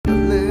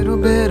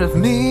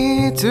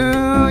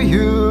to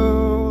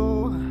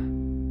you.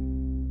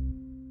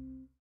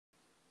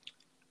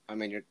 I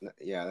mean,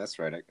 yeah, that's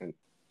right.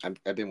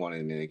 I've been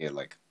wanting to get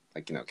like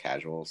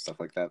casual stuff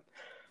like that.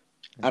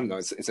 I don't know.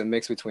 It's a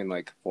mix between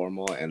like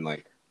formal and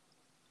like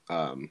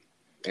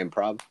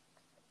improv.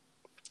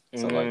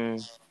 So like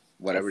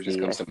whatever just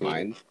comes to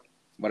mind,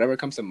 whatever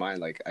comes to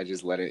mind, like I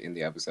just let it in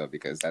the episode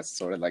because that's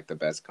sort of like the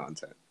best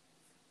content.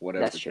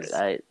 Whatever. That's true.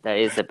 That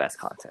is the best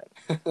content.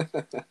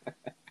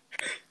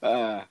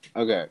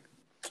 Okay.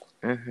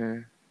 Mm-hmm.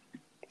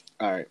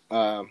 All right.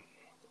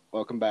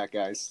 Welcome back,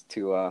 guys,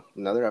 to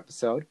another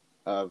episode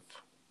of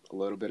A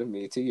Little Bit of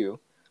Me to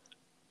You.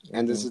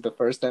 And this is the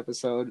first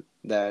episode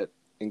that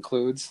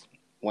includes,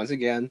 once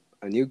again,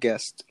 a new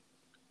guest.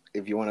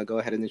 If you want to go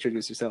ahead and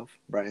introduce yourself,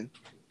 Brian.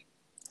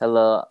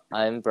 Hello,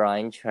 I'm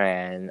Brian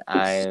Tran.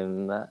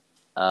 I'm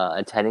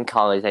attending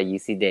college at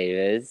UC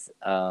Davis.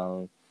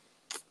 Wow,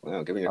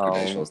 giving your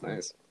credentials,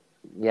 nice.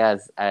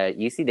 Yes, at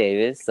UC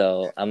Davis.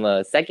 So I'm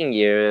a second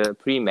year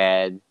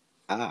pre-med.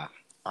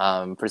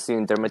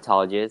 Pursuing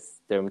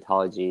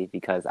dermatology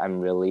because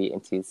I'm really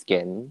into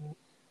skin.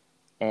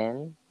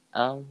 And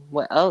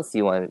what else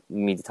you want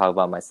me to talk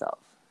about myself?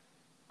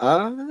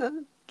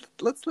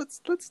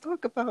 Let's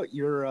talk about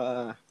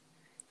your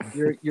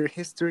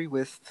history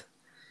with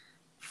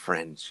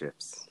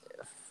friendships.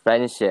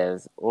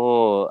 Friendships.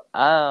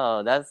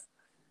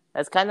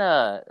 That's kind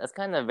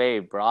of very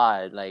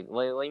broad. Like,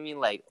 what do you mean,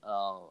 like,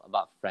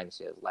 about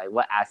friendships? Like,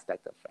 what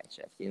aspect of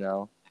friendships? You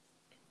know?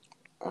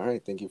 All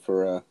right, thank you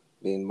for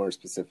being more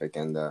specific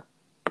and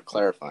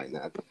clarifying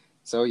that.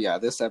 So yeah,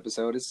 this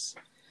episode is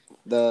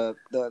the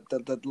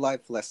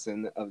life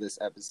lesson of this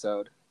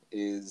episode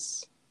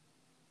is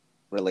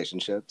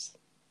relationships,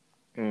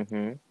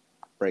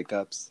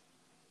 breakups,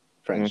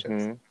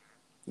 friendships.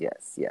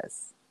 Yes.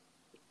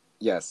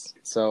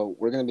 So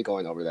we're gonna be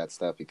going over that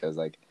stuff because,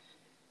 like,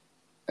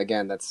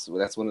 again, that's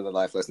one of the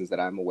life lessons that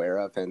I'm aware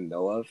of and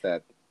know of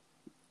that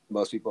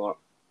most people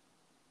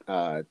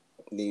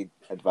need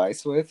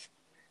advice with.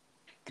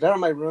 Get out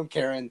of my room,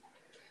 Karen.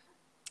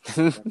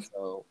 And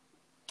so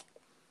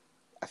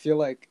I feel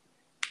like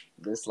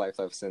this life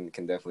lesson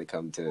can definitely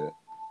come to,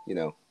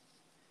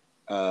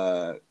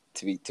 to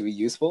be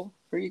useful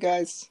for you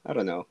guys. I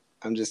don't know.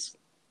 I'm just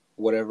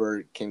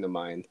whatever came to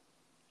mind.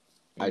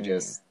 I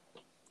just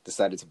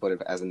decided to put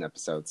it as an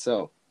episode.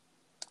 So,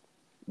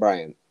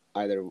 Brian,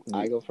 either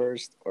I go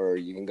first or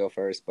you can go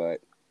first, but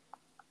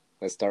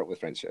let's start with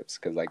friendships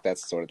because like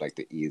that's sort of like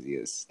the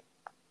easiest.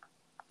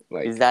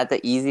 Like, is that the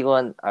easy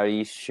one? Are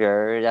you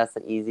sure that's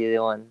the easy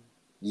one?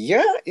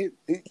 Yeah, it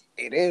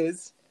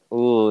is.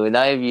 Ooh,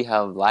 now if you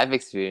have life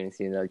experience,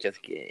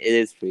 just kidding. It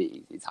is pretty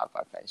easy to talk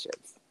about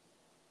friendships.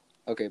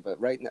 Okay, but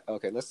right now,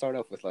 let's start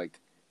off with like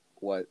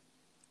what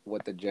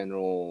the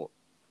general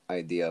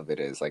idea of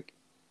it is, like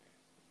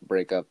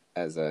breakup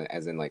as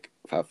in like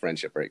a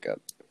friendship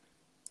breakup.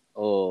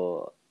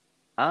 Oh,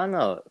 I don't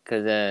know,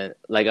 cause then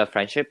like a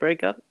friendship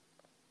breakup.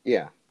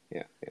 Yeah.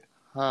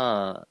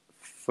 Huh.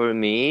 For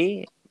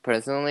me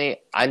personally,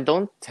 I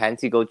don't tend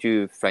to go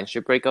through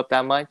friendship breakup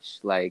that much.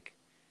 Like,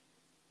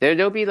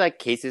 there'll be like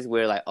cases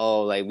where like,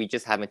 oh, like we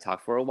just haven't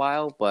talked for a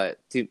while, but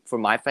for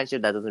my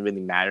friendship that doesn't really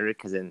matter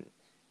because then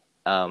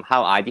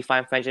how I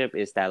define friendship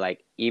is that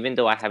like even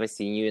though I haven't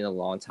seen you in a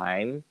long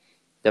time,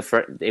 if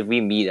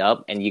we meet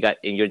up and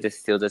you're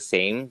just still the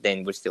same,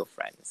 then we're still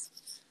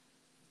friends.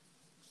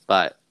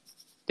 But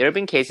there have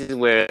been cases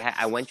where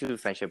I went through a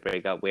friendship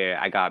breakup where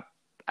I got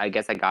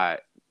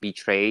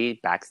betrayed,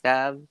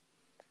 backstabbed,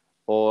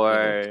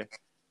 or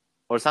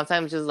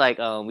sometimes just like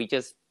we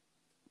just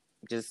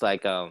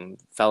like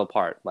fell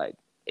apart. Like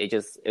it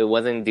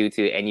wasn't due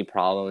to any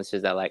problems. It's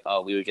just that like,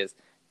 oh, we were just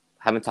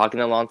haven't talked in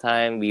a long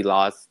time. We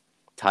lost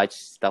touch,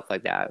 stuff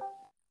like that.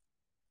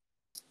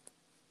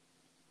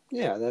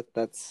 Yeah,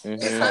 that's how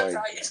I.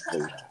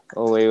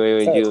 Oh wait,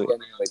 you.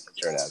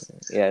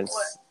 Yes.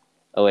 What?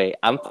 Oh wait,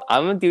 I'm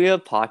doing a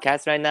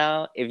podcast right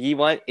now. If you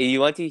want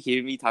to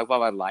hear me talk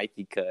about my life,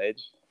 you could.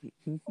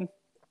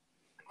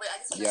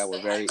 Yeah,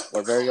 we're very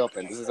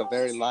open. This is a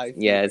very live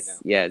feed. Yes,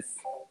 right yes.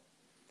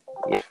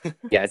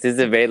 Yes, this is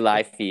a very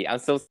live feed. I'm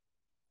so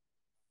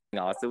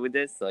also with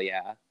this, so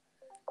yeah.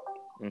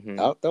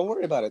 Oh, don't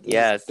worry about it.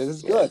 This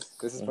is good.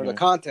 This is for the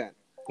content.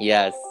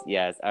 Yes.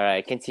 All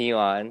right, continue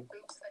on.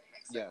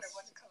 Yes.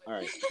 All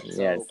right.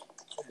 So,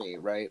 for me,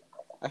 right?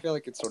 I feel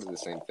like it's sort of the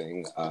same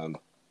thing.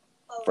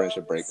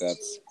 Friendship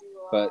breakups,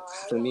 but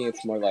for me,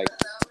 it's more like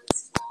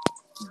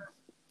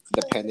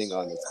depending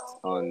on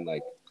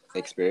like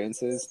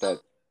experiences that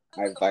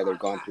I've either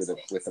gone through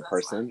with a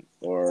person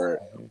or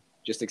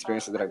just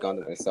experiences that I've gone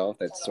through myself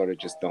that sort of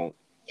just don't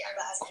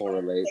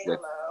correlate with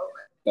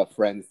the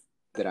friends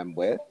that I'm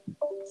with.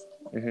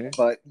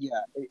 But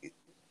yeah,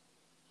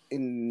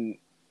 in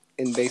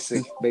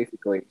basically,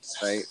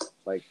 right?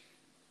 Like,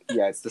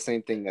 yeah, it's the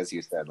same thing as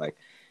you said. Like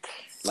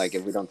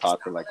if we don't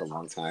talk for like a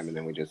long time and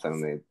then we just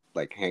suddenly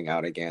like hang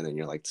out again and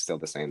you're like still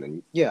the same,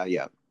 then yeah,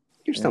 you're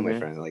still my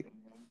friend. Like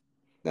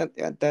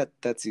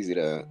that's easy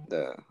to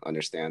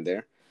understand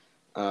there.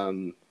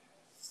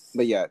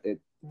 but yeah, it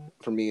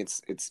for me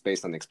it's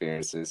based on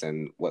experiences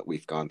and what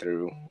we've gone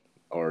through,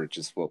 or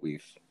just what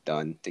we've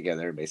done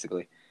together,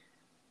 basically.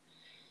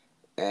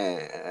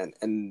 And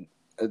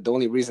the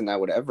only reason I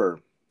would ever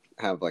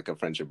have like a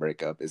friendship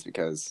breakup is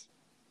because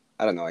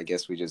I don't know. I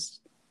guess we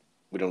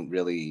don't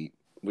really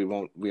we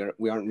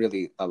aren't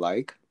really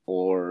alike,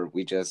 or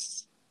we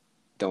just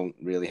don't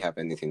really have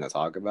anything to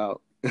talk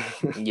about.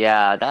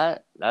 Yeah,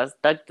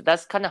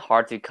 that's kind of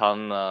hard to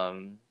come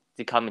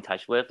in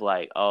touch with.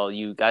 Like, oh,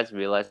 you guys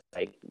realize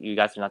like you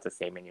guys are not the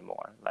same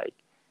anymore. Like,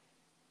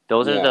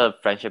 those are Yeah, the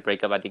friendship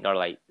breakup I think are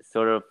like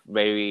sort of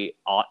very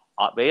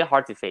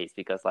hard to face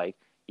because like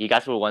you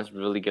guys were once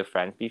really good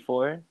friends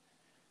before,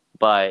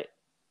 but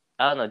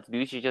I don't know,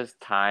 due to just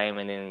time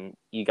and then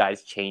you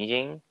guys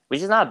changing,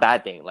 which is not a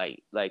bad thing.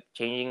 Like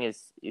changing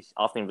is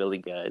often really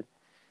good,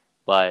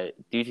 but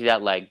due to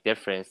that like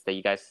difference that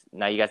you guys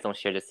don't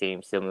share the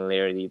same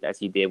similarity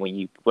as you did when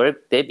you were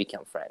did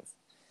become friends,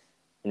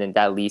 and then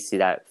that leads to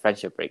that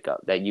friendship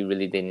breakup that you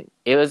really didn't.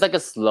 It was like a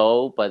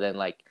slow but then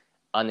like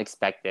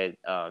unexpected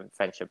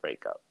friendship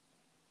breakup.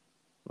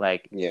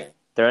 Like yeah.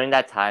 during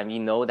that time, you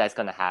know that's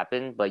gonna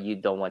happen, but you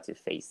don't want to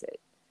face it.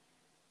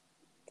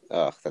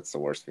 Ugh, that's the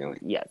worst feeling.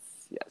 Yes,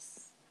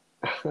 yes.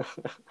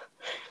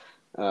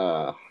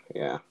 uh,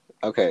 yeah.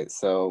 Okay,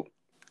 so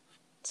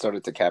sort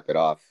of to cap it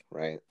off,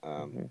 right?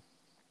 Mm-hmm.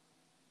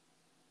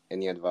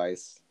 Any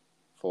advice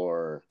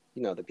for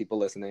the people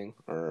listening,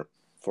 or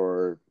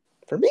for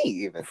for me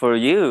even? For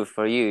you,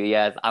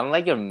 yes. I'm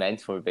like your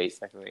mentor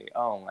basically.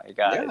 Oh my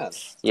god. Yeah.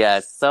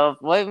 Yes. So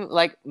what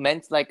like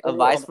meant like Wait, wait,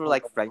 advice hold on, for hold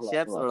like on, hold on,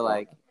 friendships hold on, hold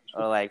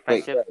on. or like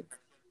Wait, friendship?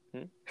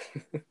 Greg,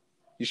 Hmm?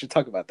 you should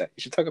talk about that.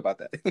 You should talk about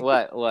that.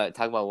 What?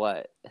 Talk about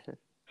what?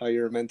 How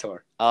you're a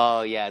mentor.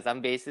 Oh yes, I'm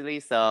basically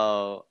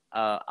so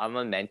I'm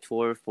a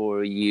mentor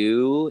for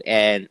you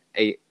and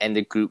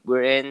the group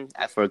we're in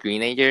for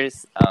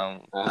Greenagers.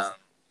 Uh-huh.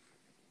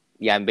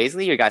 Yeah, I'm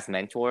basically your guys'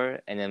 mentor,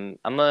 and then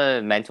I'm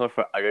a mentor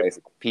for other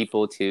Basically.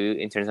 people too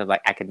in terms of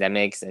like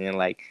academics and then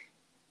like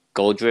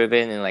goal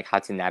driven and like how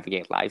to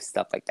navigate life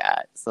stuff like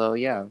that. So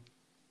yeah.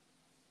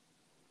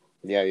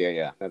 Yeah, yeah,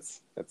 yeah.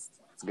 That's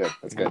good.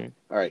 That's good. Mhm.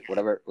 All right,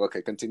 whatever.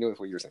 Okay, continue with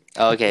what you were saying.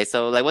 Okay,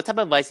 so like what type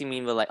of advice you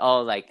mean with like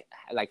oh like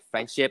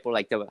friendship or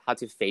like the how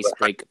to face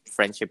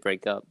friendship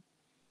breakup?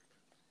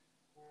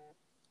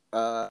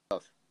 Uh,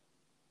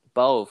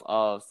 Both.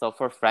 So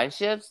for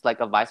friendships, like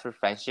advice for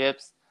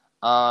friendships,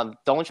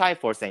 don't try to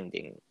force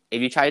anything.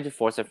 If you try to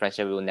force a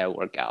friendship, it will never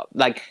work out.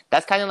 Like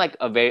that's kind of like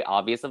a very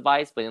obvious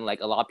advice, but then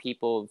like a lot of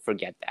people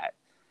forget that.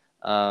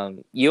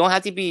 You don't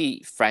have to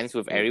be friends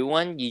with mm,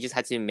 everyone. You just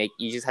have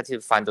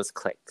to find those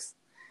clicks.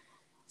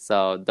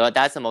 So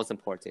that's the most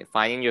important.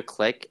 Finding your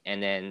click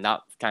and then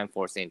not trying to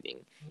force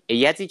anything. If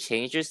you have to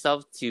change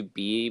yourself to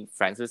be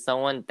friends with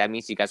someone, that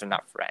means you guys are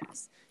not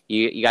friends.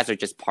 You guys are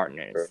just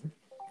partners.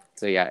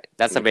 So yeah,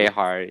 that's a very mhm.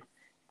 hard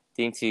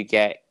thing to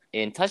get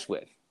in touch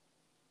with.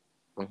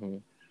 Mm-hmm.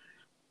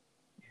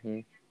 Mm-hmm.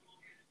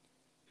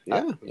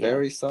 Yeah, Yeah.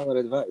 very solid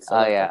advice. I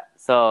like Yeah. that.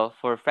 So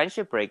for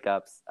friendship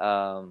breakups,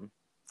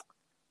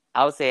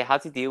 I would say how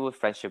to deal with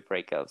friendship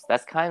breakups.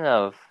 That's kind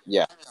of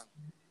Yeah.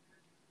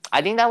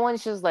 I think that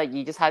one's just like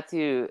you just have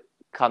to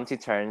come to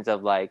terms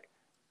of like,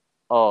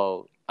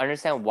 oh,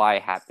 understand why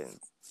it happens.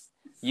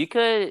 You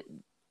could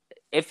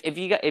if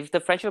the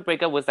friendship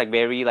breakup was like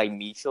very like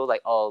mutual,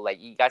 like oh like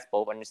you guys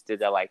both understood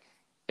that like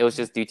it was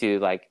just due to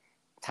like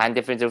time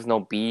difference, there was no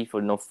beef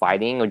or no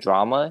fighting or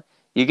drama.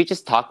 You could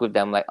just talk with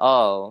them like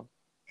oh,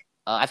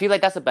 I feel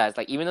like that's the best.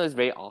 Like even though it's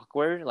very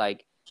awkward,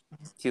 like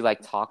to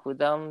like talk with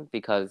them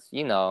because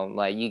you know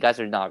like you guys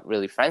are not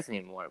really friends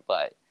anymore,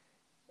 but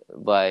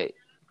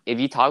if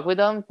you talk with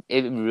them,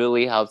 it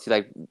really helps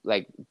to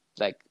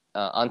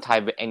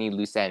untie any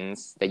loose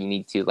ends that you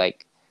need to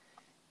like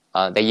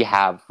that you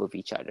have with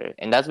each other,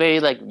 and that's very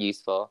like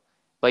useful.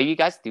 But if you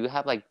guys do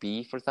have like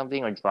beef or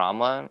something or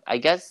drama, I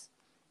guess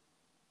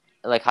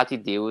like how to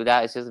deal with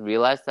that is just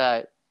realize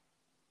that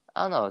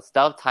I don't know,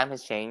 stuff time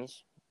has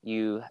changed.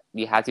 You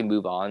have to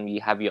move on.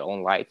 You have your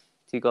own life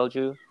to go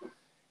through.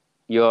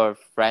 Your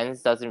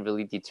friends doesn't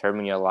really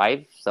determine your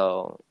life,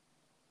 so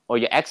or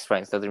your ex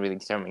friends doesn't really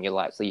determine your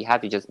life. So you have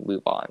to just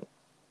move on.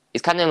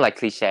 It's kind of like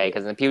cliche Yeah.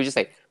 because then people just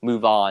say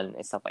move on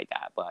and stuff like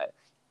that, but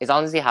it's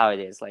honestly how it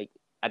is. Like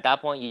at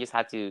that point, you just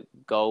have to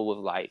go with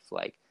life.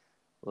 Like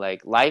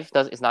life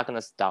does it's not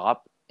gonna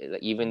stop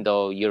even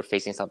though you're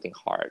facing something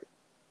hard.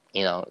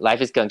 You know,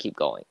 life is gonna keep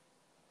going.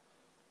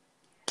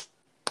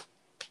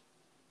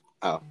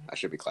 Oh, I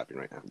should be clapping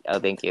right now. Oh,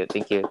 thank you.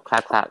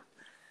 Clap, clap.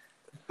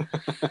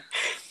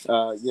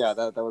 Yeah,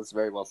 that was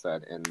very well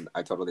said, and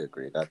I totally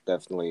agree. That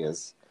definitely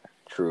is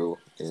true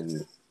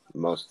in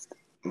most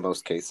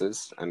most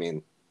cases. I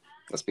mean,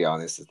 let's be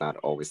honest, it's not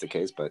always the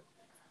case, but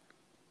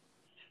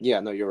yeah,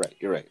 no, you're right.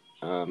 You're right.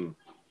 All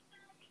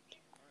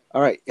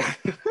right.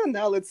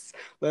 Now let's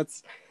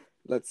let's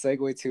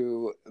segue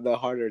to the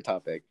harder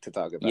topic to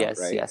talk about, Yes,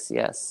 right? yes,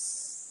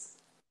 yes.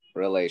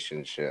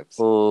 Relationships.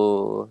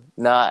 Oh,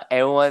 not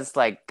everyone's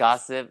like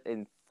gossip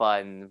and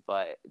fun,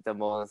 but the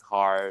most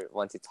hard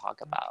one to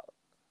talk about.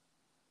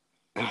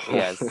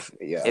 Yes,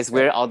 Yeah. it's Okay.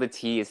 where all the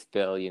tea is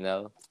spilled, you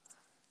know.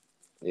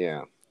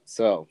 Yeah.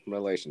 So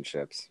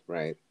relationships,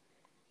 right?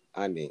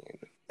 I mean,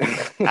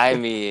 I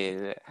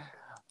mean,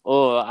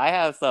 oh, I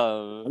have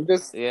some. I'm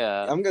just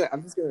Yeah, I'm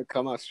just gonna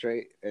come out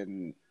straight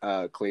and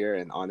clear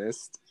and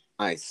honest.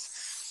 I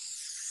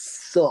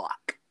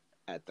suck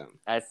at them.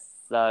 that's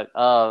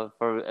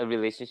for a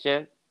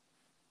relationship.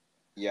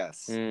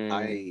 Yes, Hmm.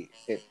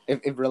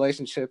 if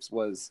relationships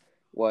was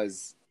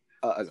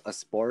a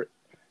sport,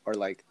 or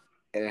like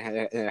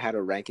it had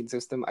a ranking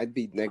system, I'd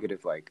be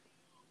negative like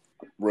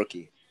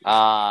rookie.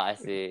 Ah, I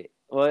see.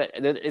 Well,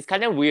 it's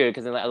kind of weird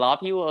because like, a lot of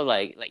people are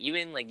like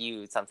even like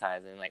you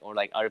sometimes and like or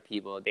like other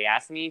people they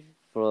ask me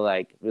for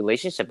like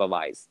relationship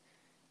advice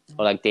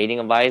or like dating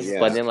advice, but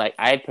Yeah, then like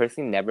I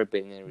personally never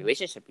been in a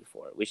relationship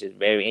before, which is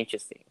very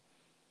interesting.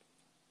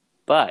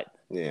 But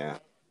yeah,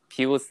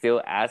 people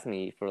still ask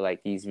me for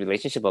like these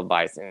relationship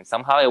advice, and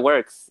somehow it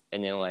works.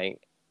 And then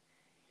like,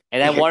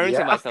 and I'm wondering to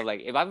yeah. myself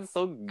like, if I'm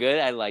so good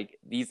at like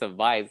these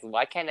advice,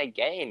 why can't I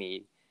get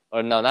any?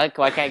 Or no, not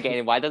why can't I get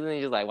any? Why doesn't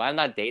it just like why I'm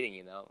not dating?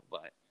 You know,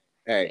 but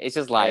Hey, it's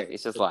just life. hey,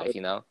 It's just life.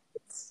 You know.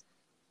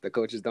 the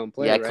coaches don't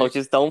play, Yeah, right?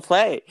 coaches don't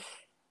play.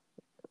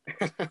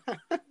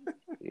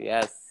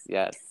 Yes,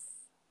 yes.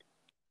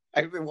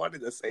 I've been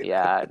wanting to say that.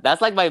 Yeah,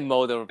 that's like my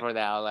motto for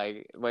now.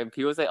 Like when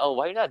people say, "Oh,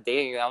 why are you not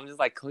dating?" I'm just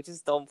like,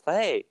 "Coaches don't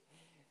play."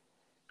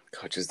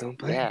 Coaches don't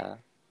play. Yeah.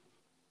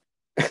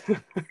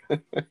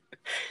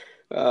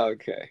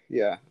 Okay,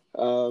 yeah.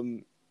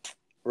 Um,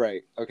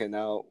 right. Okay,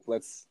 now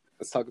let's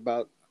talk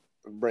about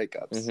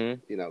breakups.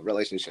 Mm-hmm.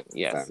 Relationships this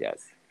Yes, time. yes.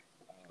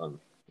 Um,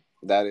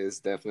 that is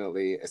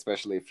definitely,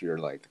 especially if you're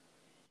like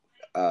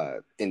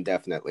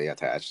indefinitely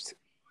attached.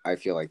 I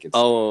feel like it's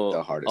Oh,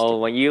 the hardest to oh,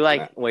 when you from like,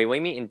 that. wait, what do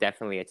you mean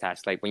indefinitely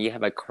attached? Like when you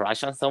have a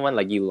crush on someone,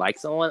 like you like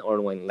someone, or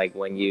when like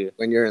When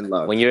you're in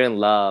love. when you're in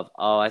love?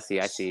 Oh, I see,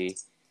 I see.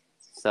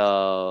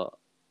 So,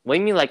 what do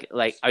you mean like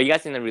are you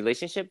guys in a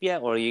relationship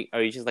yet, or are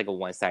you just like a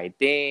one sided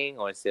thing,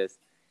 or it's just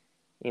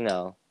you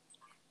know?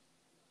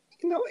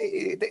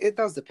 It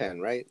does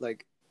depend, right?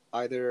 Like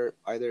either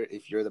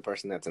if you're the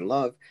person that's in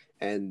love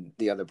and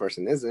the other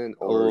person isn't,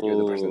 or you're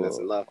the person that's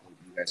in Oh, love and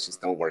you guys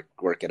just don't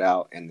work it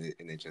out, and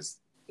it just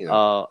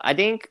I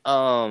think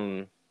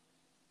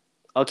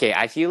okay,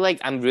 I feel like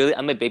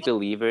I'm a big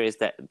believer is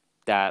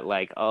that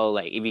like oh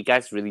like if you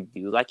guys really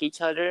do like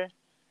each other,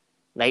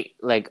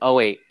 like oh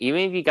wait,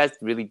 even if you guys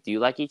really do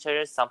like each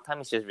other,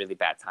 sometimes it's just really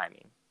bad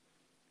timing.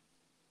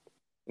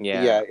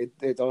 yeah, Yeah.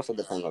 it also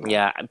depends on that.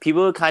 Yeah,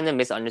 people kind of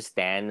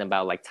misunderstand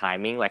about like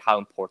timing, like how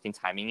important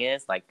timing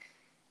is. Like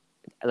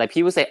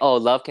people say, "Oh,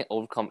 love can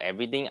overcome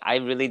everything." I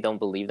really don't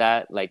believe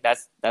that. Like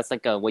that's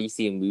like what you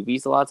see in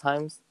movies a lot of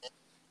times.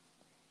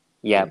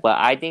 Yeah, Mm. but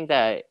I think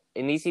that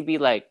it needs to be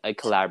like a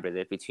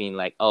collaborative between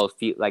like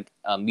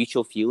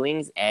mutual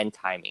feelings and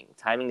timing.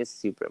 Timing is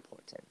super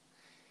important.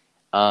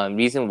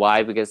 Reason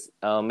why because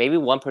maybe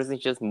one person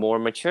is just more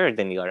mature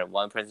than the other.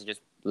 One person is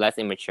just less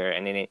immature,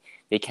 and then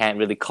they can't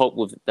really cope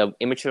with the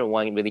immature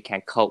one. Really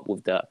can't cope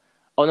with the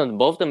oh no,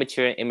 both the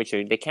mature and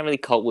immature they can't really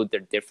cope with their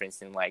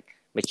difference in like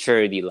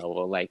maturity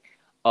level. Like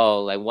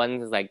oh like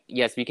one is like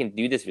yes we can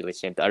do this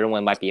relationship. The other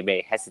one might be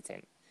very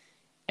hesitant,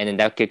 and then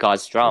that could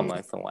cause drama Mm.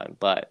 and so on.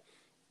 But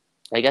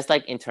I guess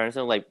like in terms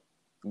of like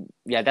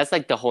yeah, that's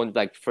like the whole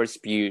like first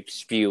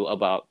spew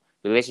about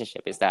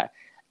relationship is that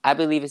I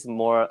believe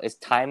it's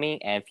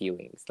timing and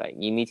feelings. Like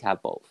you need to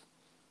have both.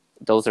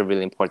 Those are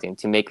really important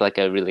to make like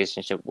a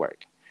relationship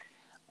work.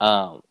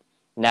 Um,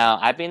 now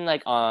I've been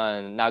like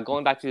on now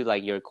going back to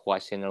like your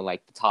question or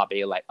like the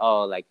topic like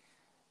oh like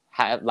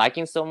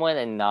liking someone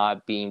and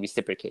not being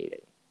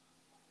reciprocated.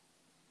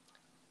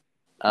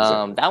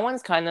 Exactly. That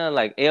one's kind of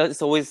like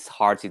it's always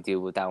hard to deal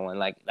with that one.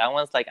 Like that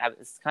one's like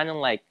it's kind of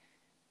like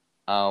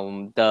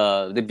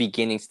the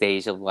beginning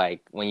stage of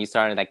like when you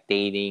started like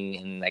dating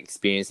and like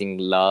experiencing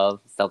love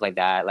stuff like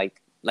that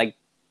like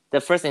the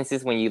first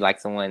instance when you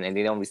like someone and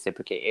they don't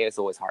reciprocate it's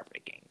always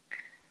heartbreaking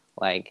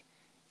like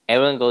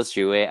everyone goes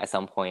through it at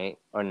some point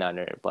or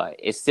another but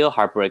it's still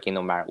heartbreaking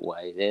no matter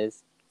what it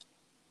is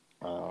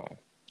um,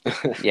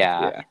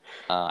 yeah Yeah.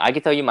 I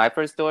could tell you my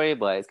first story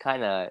but it's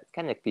kind of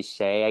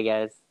cliche I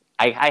guess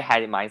I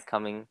had it mine's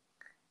coming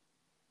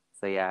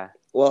so yeah.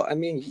 Well, I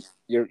mean,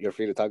 you're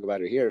free to talk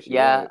about it here if you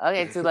Yeah, want.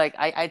 okay, so like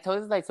I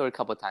told this like story a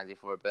couple times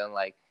before, but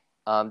like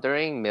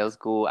during middle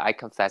school I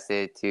confessed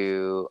it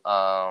to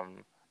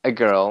a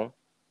girl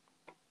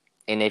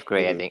in eighth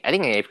grade, I Hmm. think. I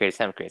think in eighth grade,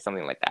 seventh grade,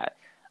 something like that.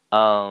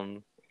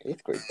 Um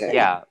Eighth grade, dang.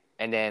 yeah,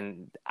 and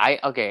then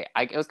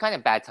it was kind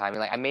of bad timing.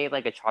 Like I made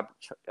like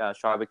a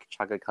strawberry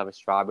chocolate covered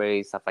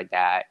strawberries, stuff like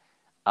that.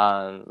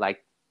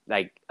 Like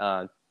like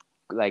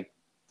like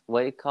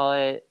what do you call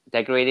it?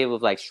 Decorated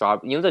with like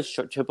strawberry,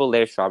 the triple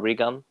layer strawberry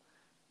gum.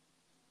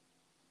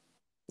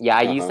 Yeah,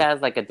 I Uh use huh. that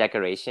as like a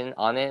decoration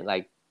on it,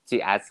 like to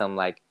add some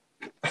like,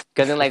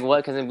 cause then like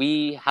what? Cause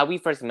then how we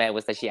first met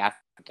was that she asked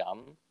for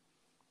gum,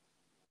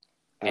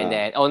 and Uh,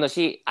 then oh no,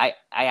 I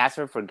asked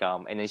her for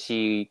gum, and then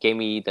she gave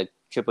me the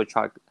triple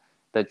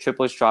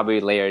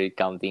strawberry layered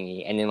gum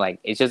thingy, and then like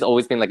it's just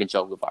always been like a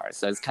joke of ours,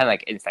 so it's kind of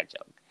like inside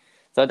joke.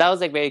 So that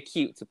was like very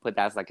cute to put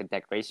that as like a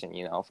decoration,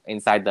 you know,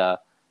 inside the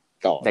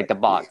like the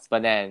box.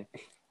 But then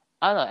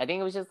I don't know. I think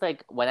it was just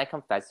like when I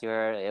confessed to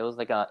her, it was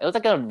like a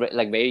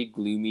like very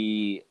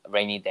gloomy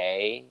rainy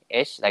day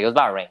ish. Like it was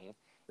about rain,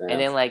 and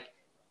then like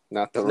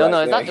not the no,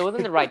 right it's not. day. It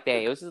wasn't the right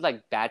day. It was just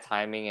like bad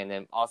timing and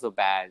then also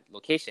bad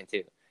location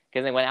too.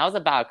 Because then when I was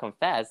about to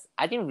confess,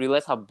 I didn't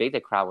realize how big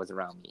the crowd was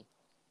around me.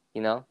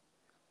 You know,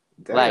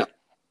 Damn. like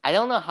I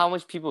don't know how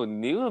much people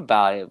knew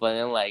about it, but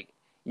then like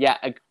yeah,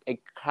 a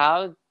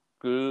crowd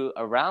grew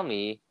around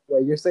me.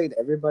 Wait, you're saying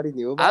everybody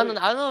knew about it?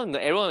 I don't know.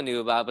 Everyone knew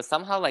about it, but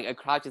somehow like a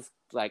crowd just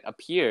like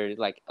appeared.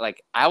 Like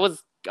I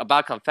was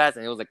about to confess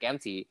and it was like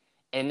empty,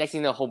 and next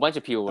thing you know, a whole bunch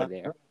of people were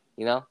there.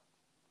 You know.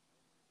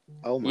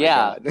 Oh my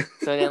Yeah. god.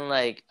 So then,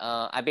 like,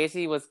 I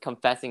basically was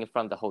confessing in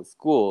front of the whole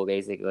school,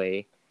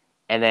 basically,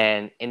 and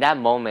then in that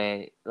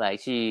moment,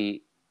 like,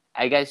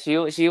 I guess she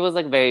was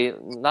like very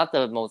not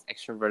the most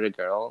extroverted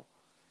girl,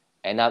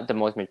 and not the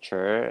most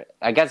mature.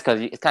 I guess because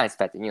it's kind of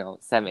expected, you know,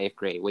 7th, 8th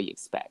grade, what you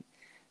expect.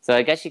 So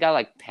I guess she got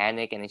like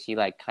panic, and then she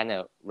like kind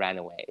of ran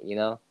away, you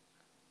know.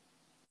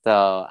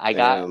 So I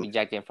got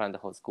rejected in front of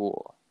the whole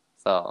school.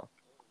 So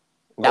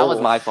that was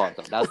my fault,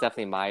 though. That was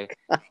definitely my.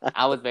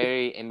 I was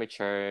very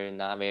immature,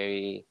 not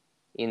very,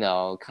 you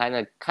know, kind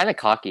of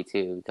cocky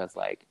too, because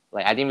like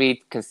I didn't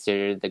really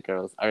consider the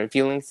girls' our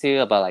feelings too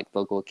about like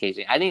local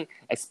occasion. I didn't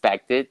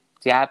expect it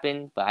to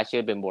happen, but I should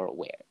have been more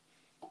aware.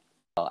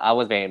 So I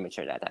was very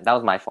immature at that time. That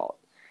was my fault.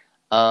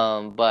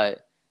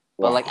 But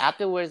like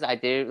afterwards, I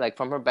did like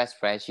from her best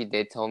friend. She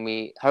did told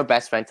me her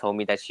best friend told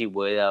me that she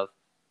would have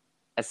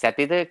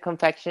accepted the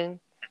confession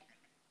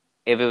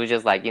if it was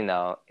just like you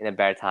know in a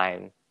better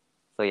time.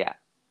 So yeah.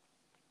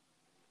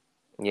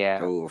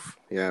 Yeah. Oof.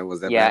 Yeah, was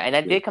that Yeah, bad? and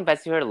I did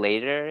confess to her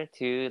later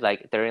too,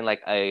 like during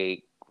like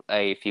a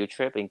field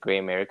trip in Great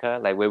America,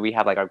 like where we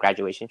have like our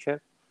graduation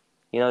trip,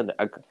 you know.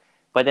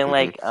 But then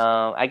like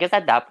I guess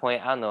at that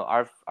point, I don't know,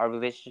 our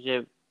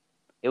relationship,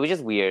 it was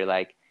just weird.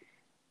 Like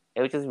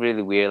it was just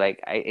really weird.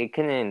 Like it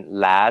couldn't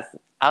last.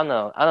 I don't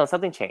know.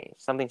 Something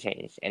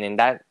changed, and then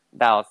that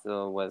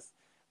also was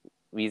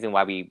reason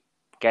why we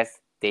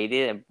guess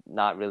dated and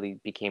not really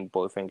became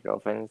boyfriend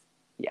girlfriends.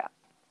 Yeah.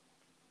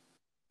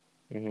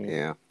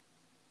 Yeah.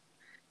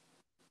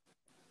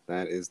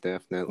 That is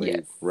definitely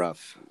Yes.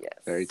 rough. Yes.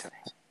 Very tough.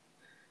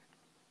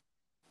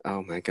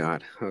 Oh my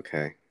god.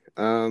 Okay.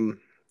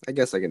 I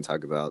guess I can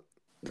talk about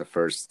my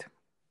first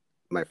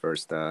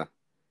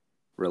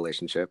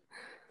relationship.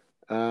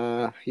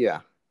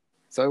 Yeah.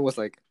 So it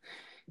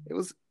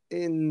was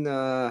in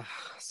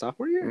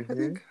sophomore year, I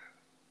think.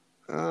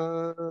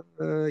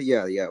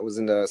 Yeah, it was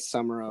in the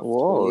summer of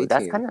Whoa,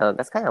 2018.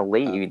 that's kind of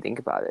late if you think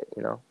about it,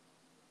 you know.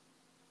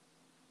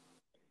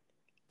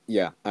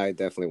 Yeah, I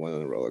definitely went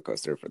on a roller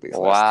coaster for these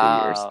last 2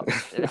 years. Wow,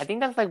 I think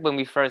that's like when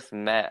we first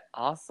met,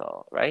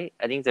 also, right?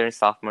 I think during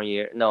sophomore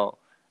year. No,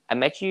 I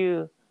met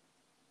you.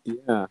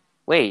 Yeah.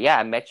 Wait, yeah,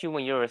 I met you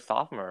when you were a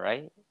sophomore,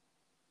 right?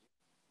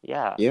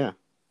 Yeah. Yeah.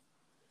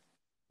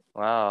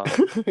 Wow.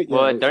 Yeah,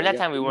 Well, during that yeah,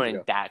 time we 2 years weren't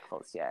ago. that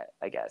close yet,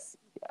 I guess.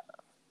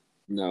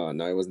 No,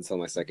 it wasn't until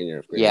my second year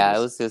of Green Yeah, it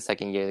Acres. was the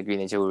second year of the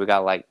Green Angel where we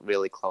got like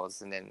really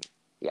close, and then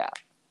yeah.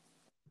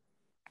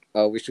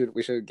 Oh, we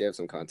should give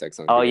some context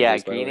on Oh Green yeah,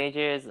 Acres, by the Green way.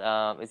 Agers.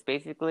 It's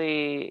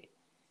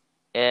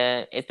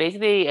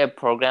basically a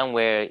program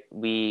where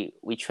we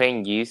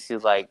train youth to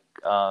like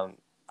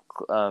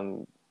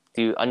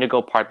do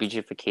undergo part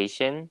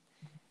beautification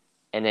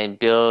and then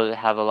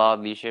have a lot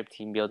of leadership,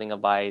 team building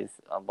advice,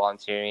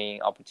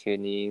 volunteering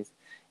opportunities,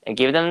 and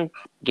give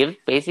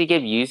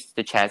youth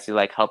the chance to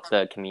like help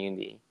the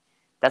community.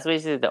 That's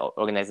basically the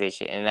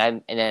organization,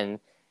 and then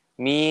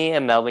me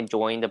and Melvin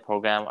joined the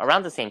program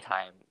around the same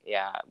time.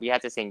 Yeah, we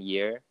had the same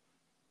year,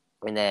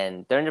 and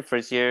then during the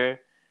first year,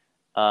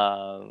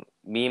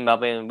 me and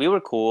Melvin we were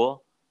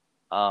cool.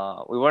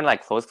 We weren't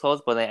like close,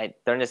 but then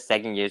during the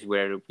second years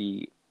where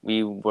we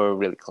were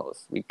really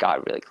close, we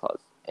got really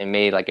close and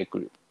made like a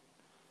group.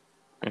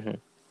 Mm-hmm.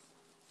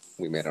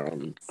 We made our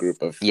own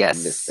group of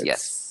Yes, misfits.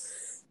 yes.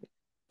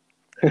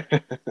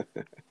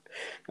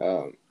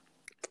 um,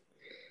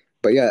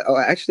 but yeah,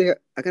 actually,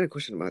 I got a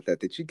question about that.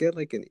 Did you get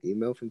like an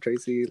email from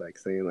Tracy, like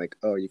saying like,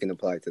 "Oh, you can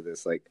apply to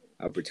this like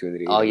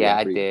opportunity Oh that we yeah,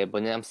 I offer you"? did.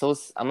 But then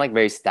I'm like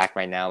very stacked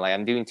right now. Like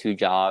I'm doing 2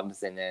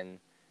 jobs and then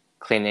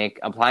clinic,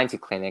 applying to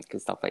clinic and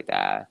stuff like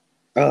that.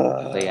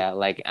 So yeah,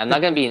 like I'm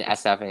not gonna be in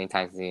SF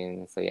anytime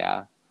soon. So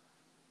yeah.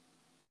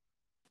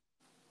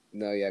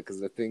 No, yeah, because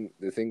the thing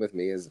with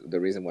me is the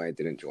reason why I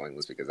didn't join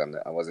was because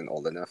I wasn't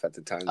old enough at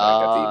the time that I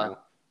got the email,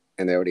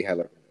 and they already had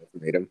like an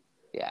ultimatum.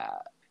 Yeah.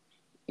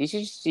 You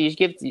Like,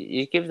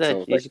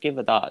 should give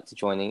a thought to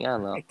joining. I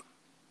don't know.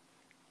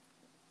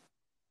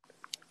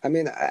 I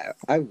mean,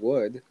 I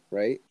would,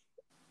 right?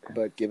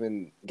 But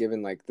given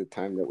like the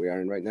time that we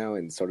are in right now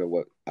and sort of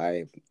what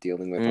I'm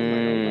dealing with on my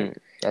own, like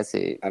I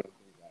see. I don't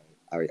think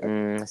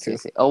I see. I to.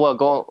 see. Oh well,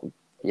 go. I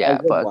Yeah,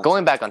 would but want to.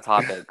 going back on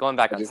topic. Going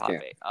back I on just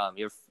can't. topic.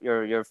 Your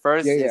Yeah,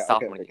 first in yeah. Okay,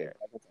 sophomore okay. year.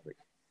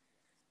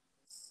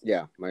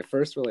 Yeah, my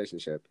first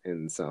relationship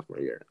in sophomore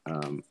year.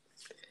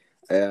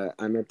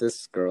 I met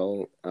this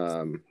girl.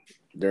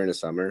 during the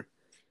summer.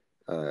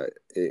 I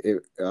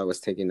was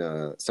taking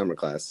a summer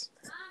class,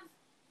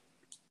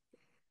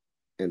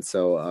 and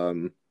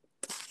so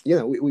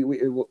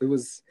it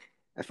was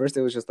at first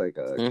it was just like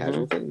a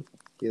casual Mm-hmm. thing,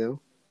 you know,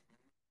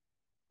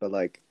 but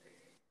like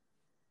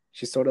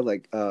she sort of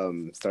like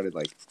started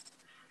like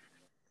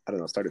I don't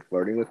know, started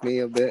flirting with me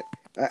a bit.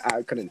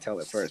 I couldn't tell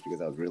at first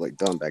because I was really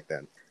dumb back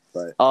then,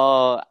 but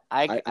Oh,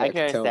 I I can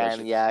could tell that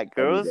she understand. Yeah, started to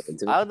girls. get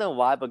into me. I don't know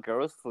why, but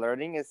girls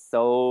flirting is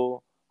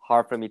so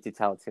hard for me to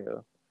tell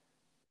too.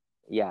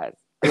 Yes,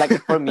 like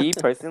for me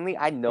personally,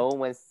 I know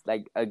when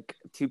like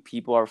two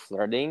people are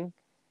flirting.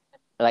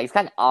 Like it's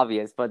kind of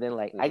obvious, but then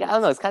like I Hmm.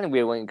 don't know. It's kind of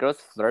weird when girls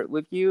flirt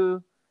with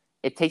you.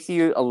 It takes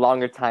you a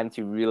longer time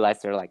to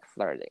realize they're like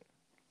flirting.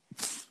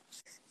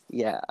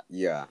 Yeah.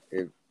 Yeah,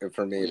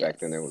 for me back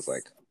then it was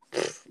Yes.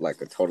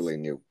 like a totally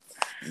new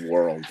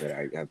world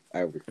that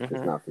I was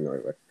Mm-hmm. not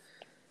familiar with.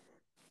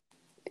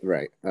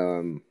 Right.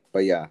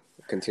 But yeah,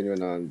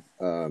 continuing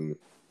on,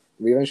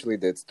 we eventually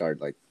did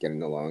start like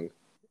getting along.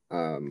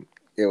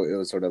 It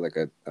was sort of like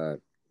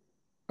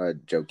a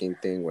joking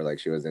thing where like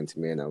she was into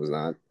me and I was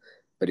not.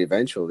 But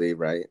eventually,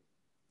 right,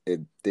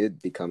 it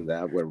did become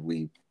that where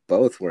we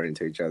both were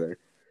into each other.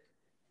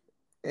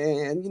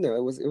 And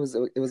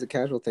it was a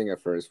casual thing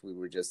at first. We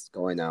were just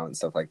going out and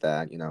stuff like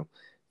that,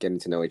 getting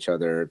to know each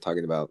other,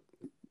 talking about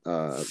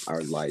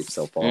our life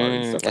so far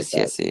and stuff I like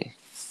see. I that, see.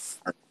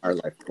 our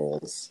life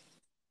goals.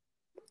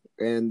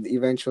 And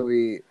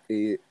eventually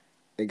it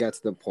got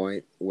to the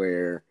point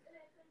where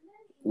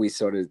we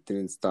sort of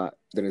didn't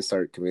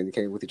start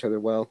communicating with each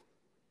other well.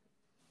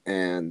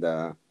 And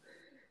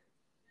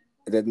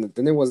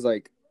then it was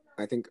like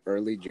I think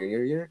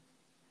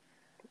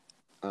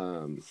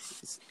um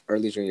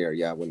early junior year,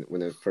 yeah,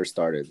 when it first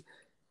started.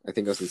 I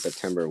think it was in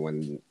September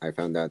when I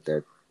found out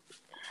that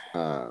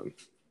um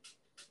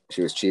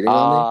she was cheating on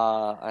me.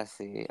 Ah, I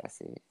see. I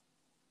see.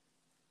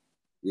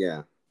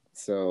 Yeah.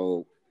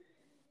 So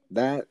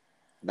that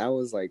that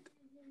was like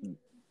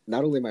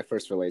not only my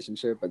first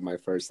relationship but my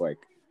first like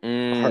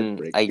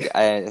heartbreak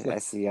I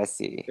see. I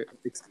see.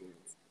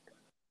 experience,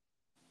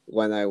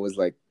 when I was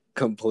like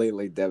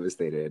completely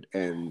devastated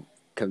and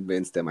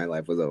convinced that my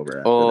life was over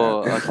after Oh,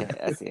 okay.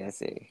 I that. see. I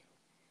see.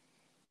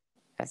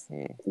 I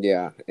see.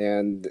 Yeah,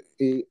 and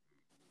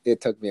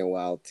it took me a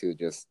while to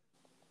just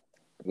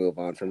move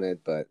on from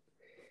it, but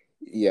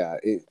yeah,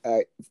 if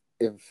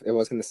I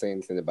was gonna say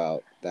anything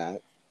about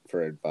that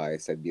for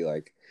advice, I'd be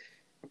like,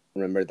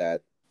 remember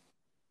that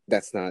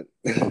that's not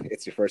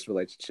it's your first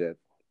relationship.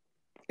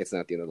 It's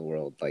not the end of the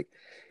world. Like,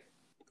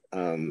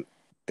 um,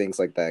 things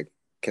like that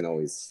can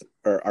always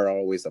or are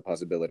always a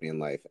possibility in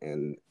life,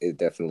 and it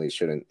definitely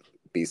shouldn't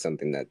be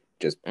something that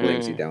just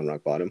brings you Mm, down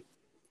rock bottom.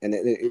 And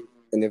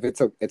if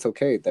it's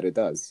okay that it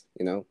does,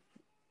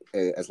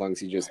 as long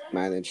as you just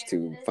manage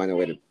to find a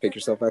way to pick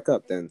yourself back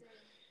up, then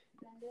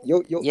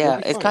you'll yeah,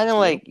 be it's fine. kind of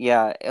like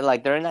yeah,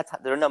 like during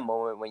during that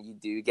moment when you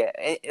do get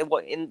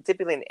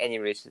typically in any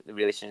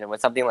relationship when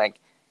something like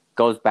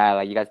goes bad,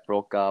 like you guys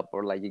broke up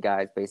or like you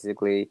guys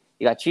basically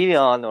you got cheated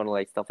on or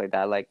like stuff like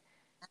that, like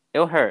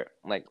it'll hurt.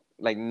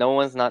 Like no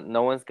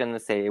one's gonna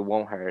say it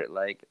won't hurt.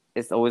 Like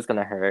it's always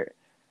gonna hurt.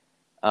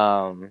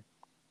 Um,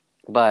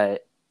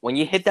 but when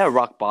you hit that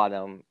rock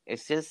bottom,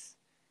 it's just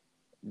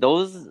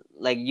those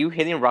like you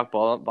hitting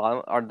bottom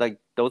are like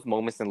those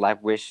moments in life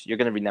which you're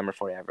gonna remember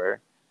forever,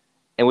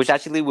 and which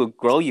actually will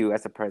grow you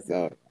as a person.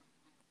 uh,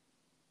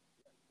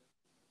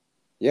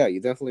 yeah, you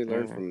definitely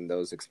learn Mm. from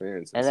those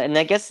experiences. And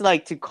I guess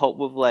like to cope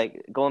with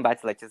like going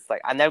back to like just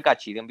like I never got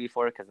cheated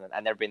before because I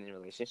never been in a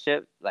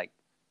relationship like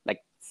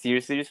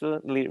serious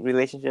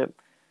relationship,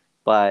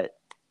 but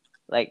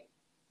like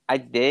I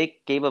did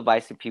gave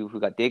advice to people who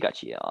got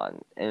cheated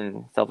on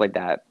and stuff like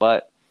that.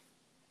 But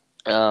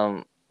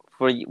um,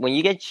 when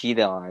you get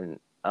cheated on,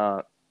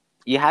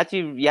 you have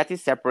to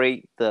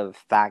separate the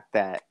fact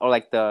that or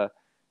like the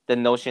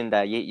notion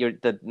that you're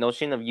the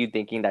notion of you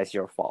thinking that's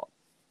your fault.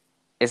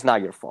 It's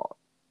not your fault.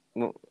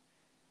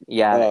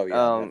 Yeah. Oh yeah,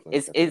 definitely,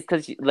 It's definitely.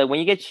 because like when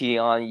you get cheated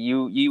on,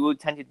 you will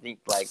tend to think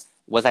like,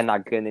 was I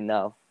not good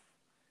enough?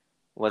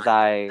 Was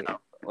I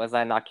was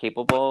I not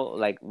capable?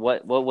 Like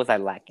what was I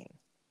lacking?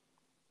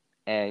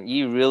 And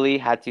you really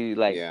had to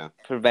like Yeah.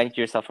 prevent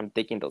yourself from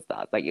thinking those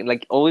thoughts.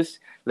 Like always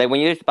like when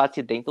you're about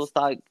to think those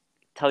thoughts,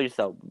 tell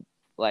yourself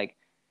like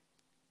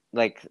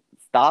like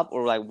stop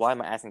or like why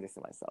am I asking this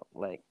to myself?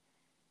 Like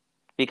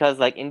because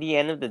like in the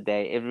end of the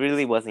day, it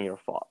really wasn't your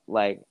fault.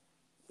 Like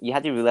you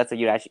had to realize that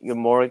you're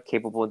more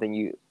capable than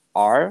you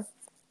are,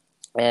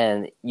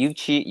 and you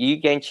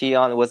getting cheated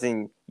on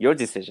wasn't your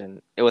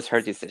decision. It was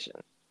her decision.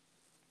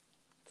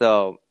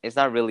 So it's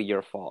not really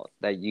your fault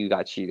that you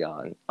got cheated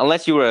on,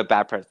 unless you were a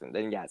bad person.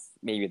 Then yes,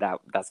 maybe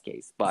that's the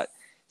case. But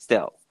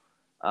still,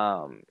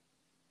 um,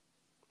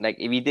 like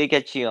if you did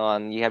get cheated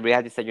on, you have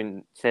to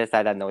set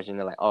aside that notion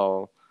that like,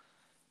 oh,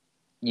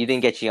 you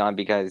didn't get cheated on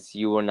because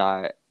you were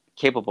not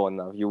capable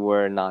enough. You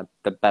were not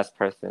the best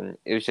person.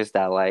 It was just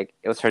that like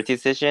it was her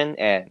decision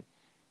and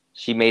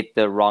she made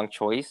the wrong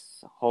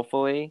choice.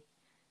 Hopefully,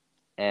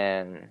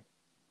 and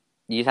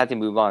you just have to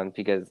move on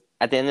because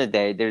at the end of the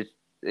day,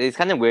 it's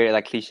kind of weird,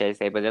 like cliche to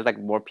say, but there's like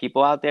more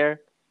people out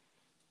there,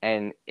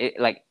 and it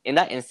like in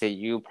that instant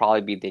you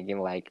probably be thinking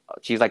like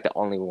she's like the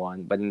only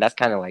one, but that's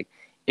kind of like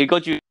it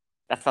goes you.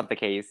 That's not the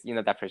case, you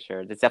know that for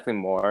sure. There's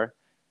definitely more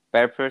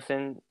better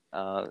person.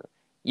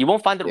 You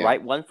won't find the Yeah,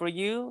 right one for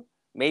you.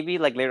 Maybe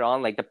like later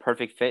on, like the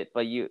perfect fit,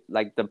 but you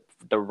like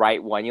the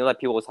right one. You know, like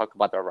people will talk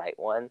about the right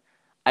one.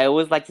 I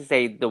always like to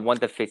say the one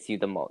that fits you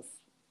the most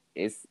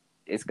is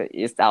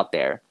is out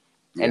there,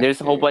 and yeah,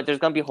 there's a yeah, whole yeah. bunch. There's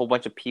gonna be a whole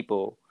bunch of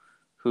people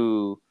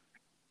who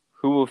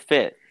will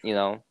fit. You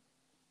know,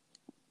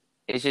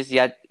 it's just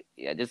yeah,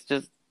 just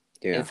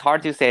Yeah. it's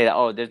hard to say that.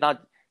 Oh, there's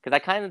not because I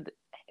kind of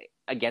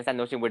against that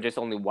notion where there's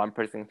only one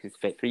person who's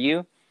fit for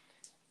you.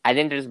 I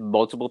think there's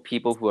multiple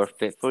people who are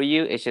fit for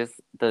you. It's just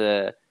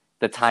the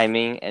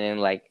timing and then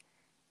like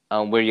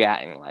where you're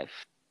at in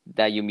life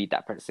that you meet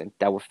that person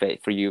that will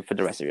fit for you for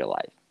the rest of your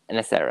life and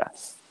etc.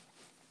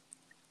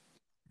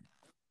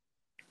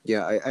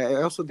 Yeah, I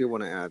also do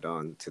want to add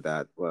on to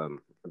that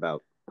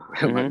about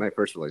Mm-hmm. my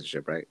first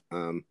relationship, right?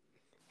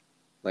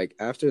 Like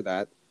after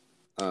that,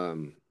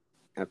 um,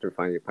 after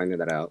finding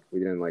that out, we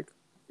didn't like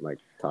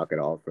talk at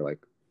all for like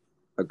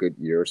a good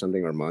year or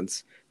something or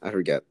months. I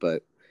forget,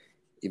 but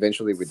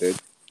eventually we did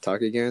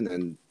talk again,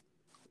 and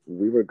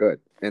we were good.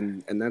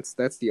 And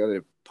that's the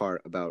other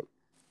part about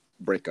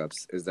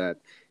breakups is that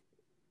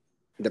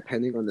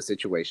depending on the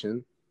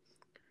situation,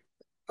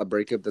 a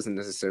breakup doesn't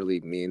necessarily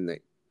mean that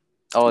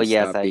Oh you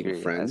yes, stop I being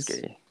agree. I friends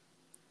agree.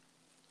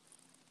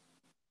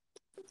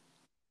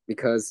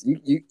 because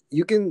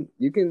you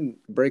can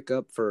break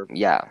up for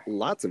Yeah.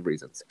 lots of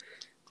reasons.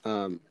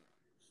 Um,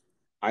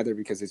 Either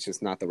because it's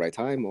just not the right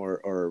time,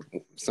 or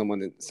some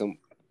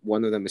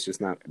one of them is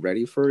just not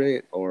ready for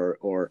it,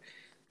 or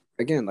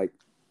again, like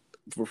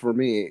for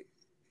me,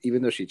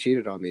 even though she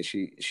cheated on me,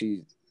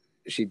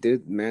 she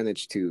did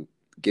manage to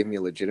give me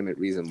a legitimate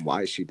reason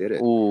why she did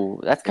it, Ooh,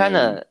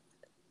 and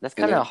that's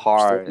and kind I of understood.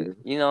 hard.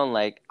 You know,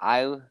 like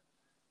I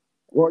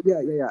Well, yeah.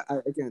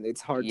 Again,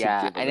 it's hard to yeah,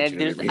 give a and then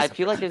legitimate I reason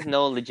feel for like that. there's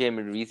no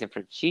legitimate reason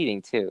for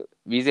cheating too.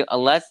 Reason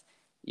unless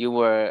you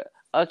were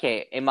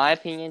okay. In my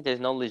opinion, there's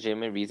no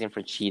legitimate reason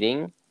for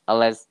cheating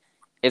unless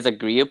it's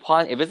agreed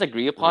upon. If it's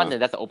agreed upon, Uh-huh. then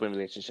that's an open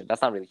relationship.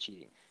 That's not really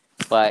cheating.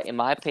 But in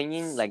my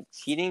opinion, like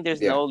cheating,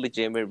 there's Yeah, no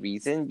legitimate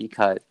reason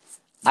because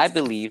I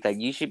believe that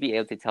you should be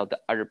able to tell the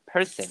other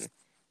person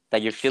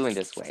that you're feeling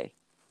this way.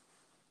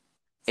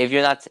 If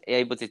you're not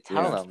able to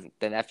tell yeah, them,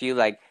 then I feel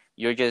like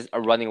you're just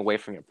running away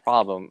from your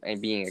problem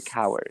and being a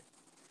coward.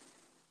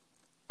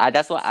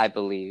 That's what I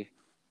believe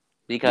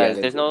yeah. because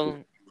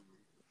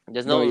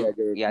No,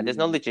 yeah, there's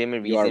no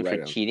legitimate you are reason for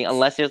right. cheating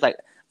unless there's like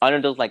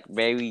under those like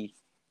very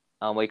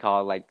what you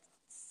call it,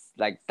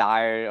 like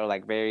dire or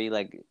like very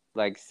like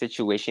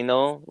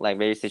situational like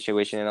very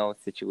situational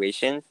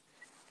situations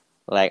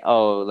like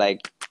oh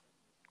like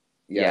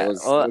Yeah, yeah it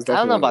well was I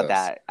don't definitely know one of about those.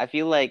 that. I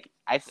feel like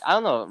I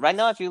don't know right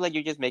now. I feel like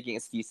you're just making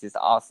excuses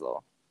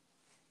also.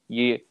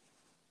 You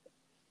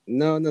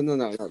No.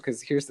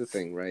 Because here's the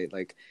thing, right?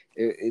 Like,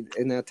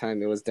 in that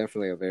time, it was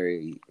definitely a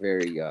very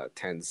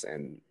tense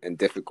and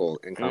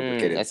difficult and I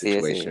complicated see,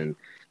 I see. situation,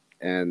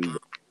 and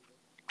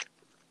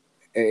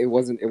it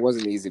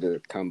wasn't easy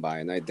to come by.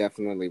 And I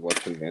definitely was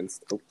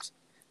convinced. Oops,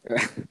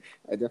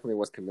 I definitely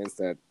was convinced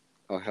that,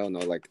 oh hell no,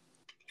 like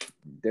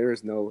there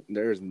is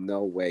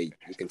no way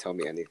you can tell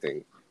me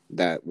anything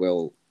that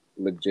will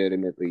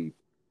legitimately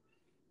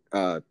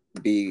uh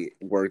be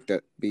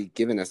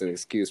given as an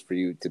excuse for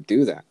you to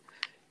do that.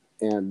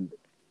 And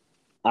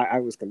I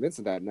was convinced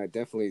of that, and I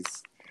definitely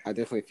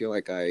feel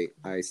like I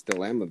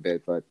still am a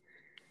bit, but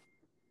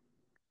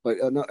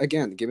no,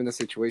 again, given the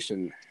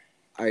situation,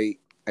 I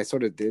I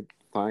sort of did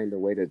find a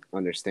way to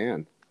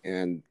understand,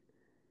 and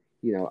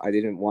I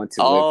didn't want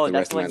to live Oh, the that's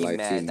rest of my what you life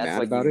meant. being That's mad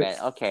what you about it.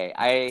 meant. Okay,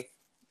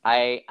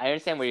 I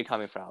understand where you're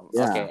coming from.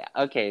 Yeah,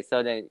 Okay.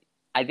 So then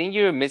I think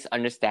you're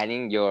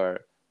misunderstanding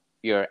your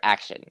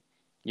action.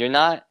 You're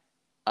not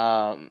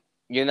um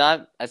you're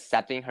not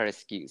accepting her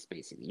excuse.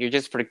 Basically, you're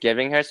just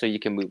forgiving her so you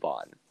can move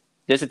on.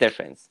 There's a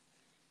difference.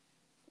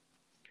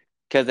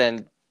 Because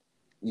then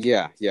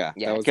yeah, that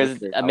yeah, was because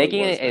definitely how it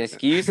making was an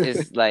back excuse then.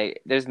 is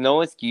like there's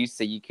no excuse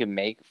that you can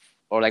make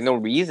or like no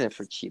reason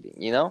for cheating.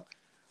 You know,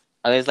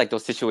 unless like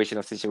those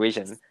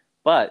situations.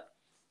 But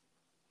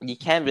you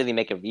can't really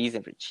make a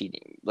reason for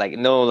cheating, like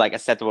no like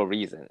acceptable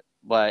reason.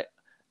 But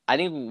I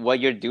think what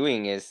you're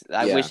doing is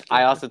I Yeah, wish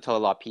I yeah, also tell a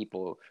lot of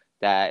people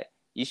that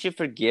you should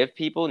forgive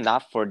people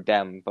not for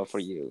them but for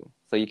you,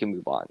 so you can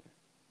move on.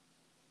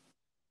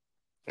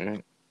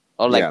 Mhm.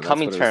 Or like yeah.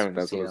 come in That's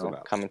terms, what it was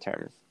about. come in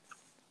terms.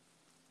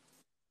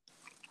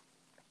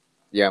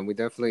 Yeah, and we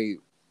definitely,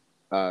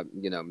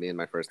 me and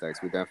my first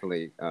ex, we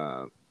definitely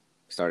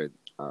started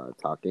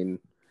talking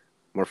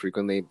more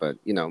frequently. But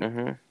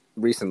Mm-hmm.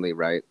 recently,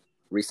 right?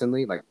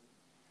 Recently, like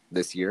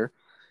this year,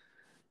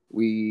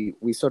 we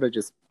sort of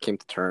just came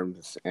to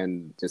terms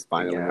and just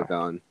finally Yeah. moved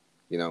on.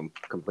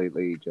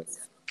 Completely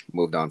just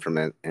moved on from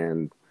it.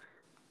 And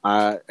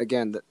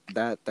again,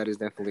 that is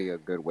definitely a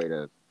good way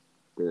to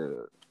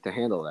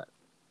handle that.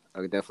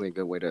 Definitely a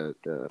good way to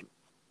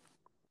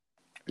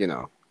you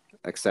know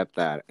accept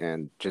that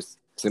and just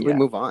simply Yeah.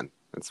 move on.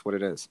 That's what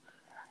it is.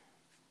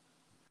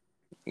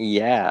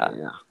 Yeah.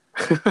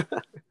 Yeah.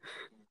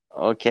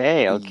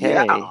 Okay. Yeah.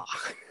 Okay.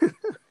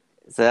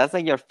 So that's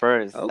like your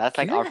first. That's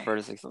like our Okay.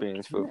 first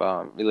experience with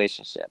Okay.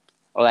 relationship,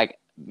 or like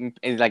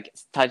it's like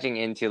touching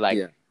into like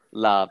Yeah.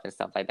 love and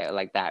stuff like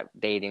that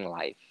dating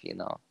life. You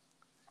know.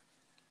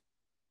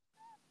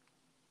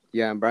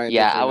 Yeah, and Brian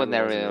Yeah, I definitely was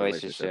never never was in in a a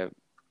relationship. relationship.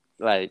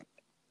 Like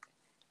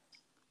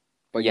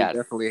But you yes,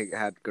 definitely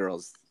had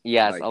girls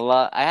yes, a like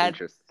lot.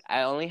 interests.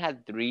 I only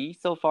had 3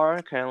 so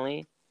far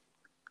currently,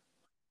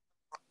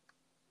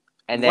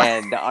 and What?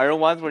 then the other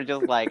ones were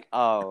just like,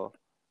 oh,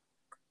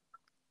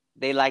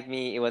 they like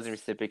me. It wasn't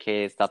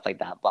reciprocated, stuff like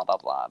that, blah blah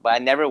blah. But I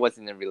never was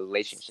in a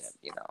relationship.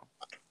 You know.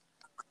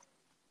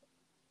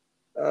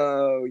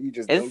 Oh, you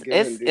just don't give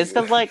in, do It's you?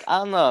 cause like I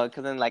don't know,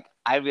 cause then like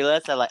I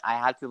realized that like I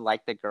had to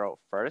like the girl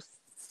first.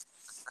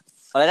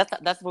 Oh,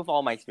 that's with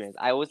all my experience.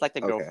 I always like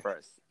the girl Okay.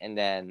 first, and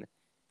then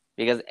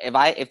because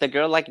if the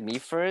girl like me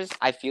first,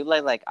 I feel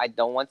like I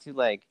don't want to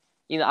like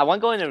I want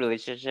to go in a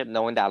relationship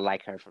knowing that I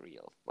like her for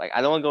real. Like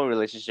I don't want to go in a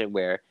relationship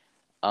where,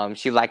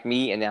 she liked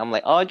me and then I'm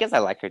like, oh, I guess I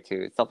like her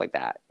too, stuff like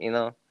that. You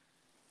know,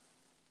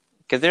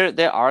 because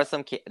there are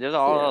there's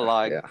all a Yeah,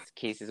 lot of yeah.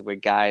 cases where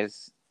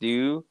guys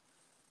do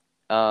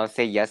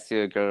say yes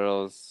to a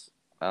girl's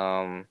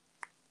um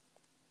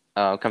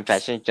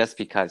confession just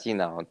because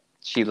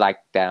she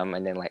liked them,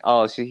 and then like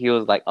he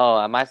was like, oh,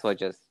 I might as well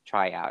just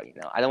try out.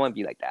 I don't want to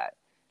be like that.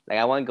 Like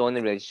I want to go in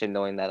the relationship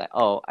knowing that like,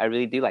 oh, I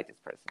really do like this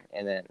person,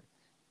 and then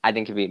I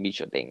think it could be a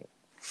mutual thing.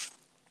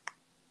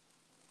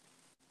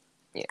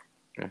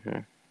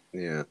 Yeah.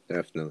 Yeah,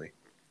 definitely.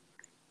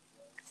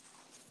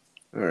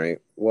 All right.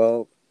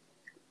 Well,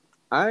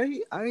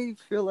 I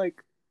feel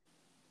like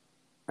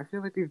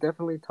we've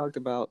definitely talked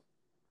about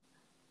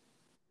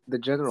the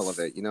general of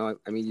it.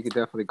 I mean, you could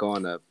definitely go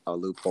on a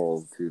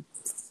loophole to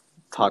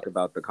talk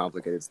about the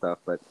complicated stuff,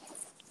 but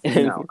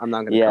I'm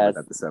not going to cover Yes,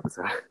 that this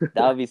episode.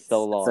 that would be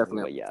so It's long,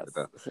 definitely but up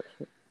to it, yes. though.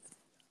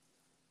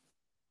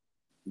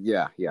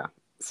 Yeah, yeah.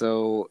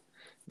 So,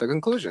 the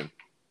conclusion.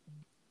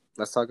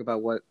 Let's talk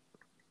about what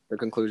the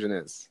conclusion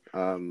is.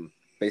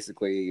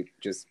 Basically,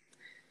 just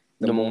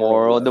the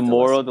moral The of the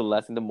moral of lesson. the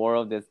lesson, the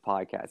moral of this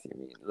podcast. You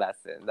mean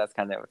lesson? That's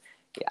kind of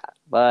yeah.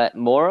 But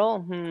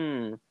moral,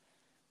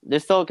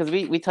 there's so because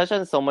we touched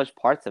on so much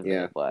parts of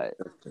Yeah. it, but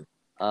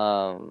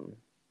um.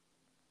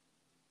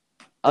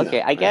 Okay,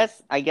 Yeah.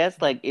 I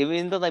guess like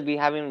even though like we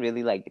haven't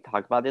really like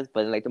talked about this,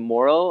 but like the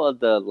moral of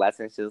the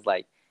lesson is just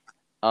like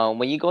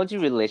when you go into a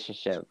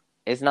relationship,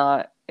 it's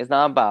not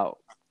about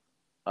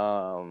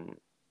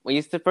when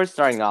you're first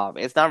starting off,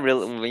 it's not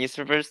really when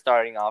you're first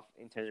starting off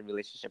in terms of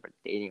relationship or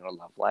dating or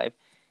love life,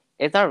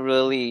 it's not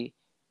really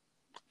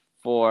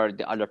for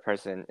the other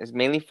person. It's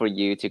mainly for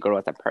you to grow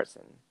as a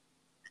person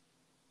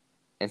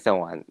and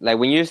so on. Like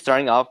when you're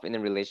starting off in a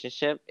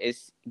relationship,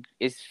 it's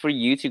for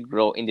you to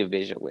grow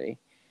individually.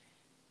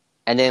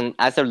 And then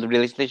as the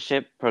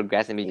relationship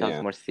progresses and becomes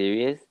Yeah. more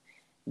serious,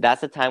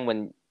 that's the time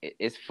when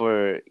it's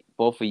for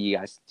both of you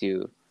guys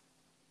to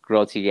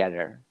grow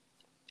together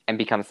and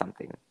become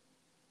something.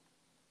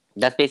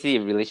 That's basically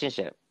a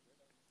relationship.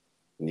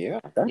 Yeah.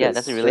 That Yeah, is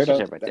that's a straight up.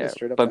 relationship right That is there.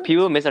 straight up But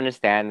people facts.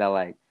 misunderstand that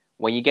like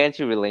when you get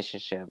into a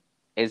relationship,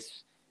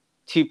 it's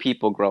two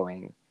people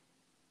growing.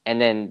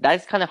 And then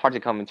that's kind of hard to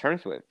come in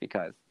terms with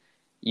because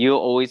you've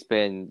always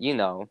been,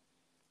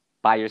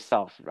 by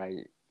yourself,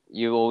 right?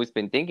 You've always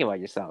been thinking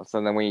about yourself.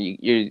 So then when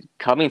you're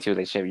coming to a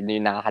relationship, you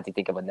now have to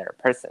think of another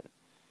person.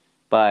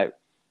 But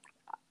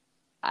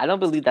I don't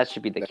believe that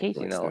should be the case.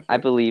 Definitely. I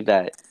Definitely. believe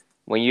that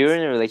when you're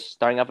in a relationship,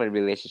 starting up a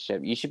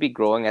relationship, you should be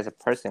growing as a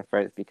person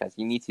first because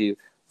you need to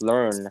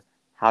learn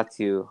how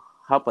to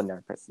help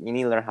another person. You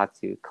need to learn how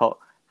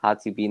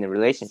to be in a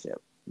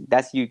relationship.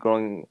 That's you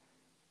growing.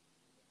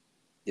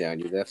 Yeah,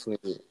 and you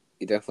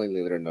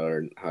definitely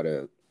learn how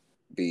to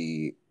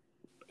be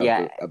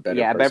Yeah, a better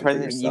yeah, a better person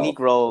for person. You need to yourself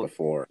grow.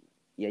 before,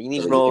 Yeah, you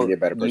need so to that you can grow be a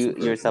better person for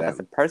yourself as a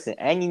them. person,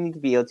 and you need to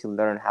be able to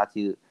learn how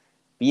to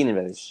be in a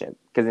relationship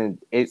because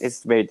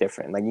it's very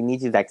different. Like you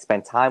need to like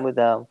spend time with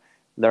them,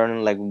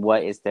 learn like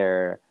what is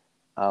their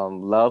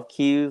love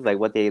cues, like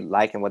what they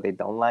like and what they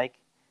don't like,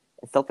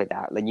 and stuff like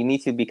that. Like you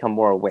need to become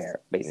more aware,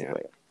 Yeah.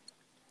 basically.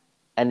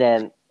 And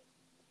then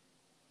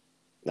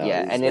No,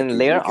 yeah, this and is like then you're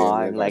later giving me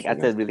on, advice like right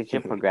as the now.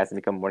 relationship progresses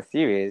and become more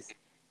serious,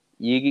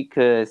 you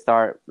could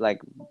start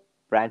like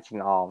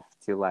branching off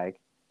to like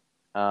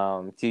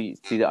to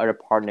the other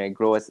partner,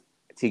 grow us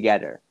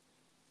together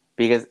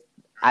because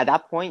at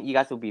that point you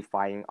guys will be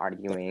fighting,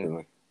 arguing,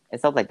 Definitely. and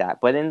stuff like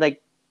that. But then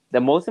like the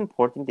most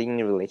important thing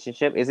in a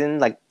relationship isn't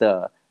like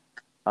the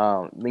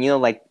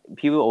like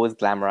people always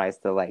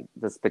glamorize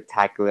the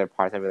spectacular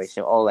parts of a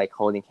relationship. Oh, like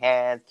holding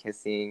hands,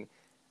 kissing,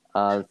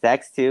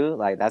 sex too.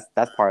 Like that's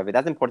part of it.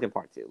 That's an important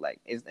part too.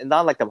 Like it's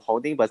not like the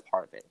holding, but it's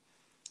part of it.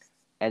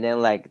 And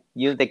then like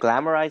they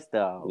glamorize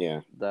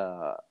Yeah.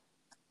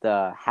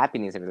 the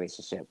happiness of a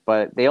relationship,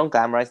 but they don't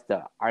glamorize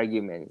the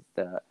arguments,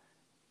 the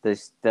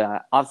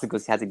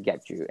obstacles you have to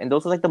get through, and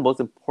those are like the most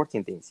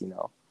important things,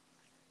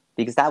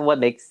 because that's what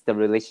makes the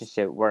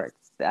relationship work.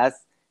 That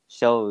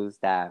shows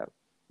that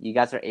you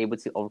guys are able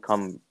to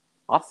overcome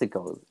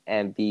obstacles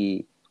and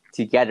be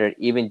together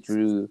even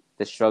through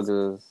the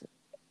struggles.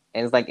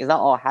 And it's like it's not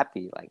all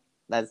happy. Like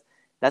that's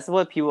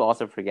what people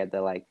also forget,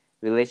 that like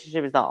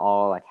relationship is not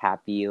all like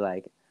happy,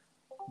 like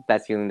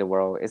best feeling in the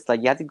world. It's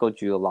like you have to go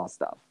through a lot of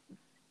stuff.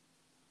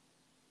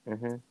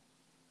 Mm-hmm.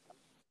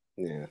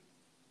 Yeah.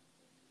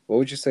 What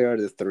would you say are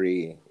the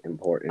three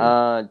important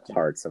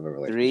parts of a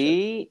relationship?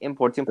 Three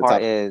important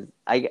part is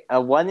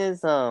one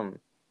is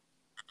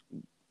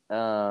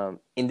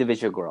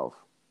individual growth.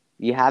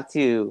 You have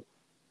to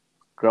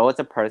grow as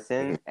a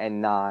person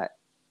and not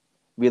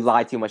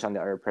rely too much on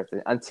the other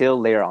person until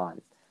later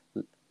on.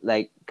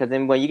 Like, because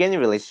then when you get in a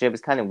relationship,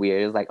 it's kind of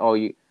weird. It's like, oh,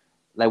 you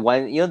like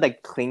when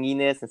like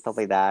clinginess and stuff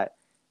like that.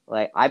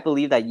 Like, I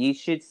believe that you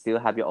should still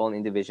have your own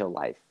individual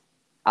life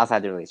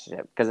outside the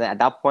relationship, because at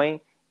that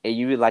point, if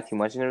you rely too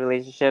much in a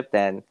relationship,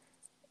 then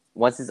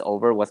once it's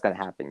over, what's gonna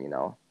happen?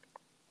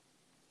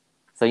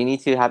 So you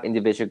need to have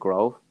individual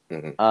growth.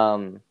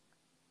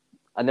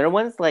 Another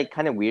one's like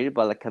kind of weird,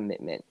 but like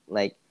commitment.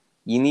 Like,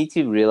 you need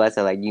to realize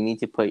that like you need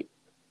to put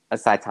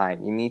aside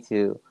time. You need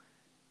to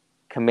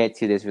commit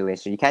to this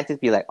relationship. You can't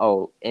just be like,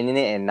 oh, in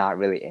it and not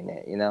really in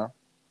it.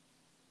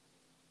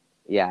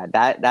 Yeah,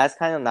 that's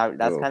kind of not.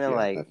 That's kind of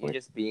like definitely. you're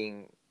just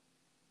being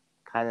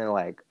kind of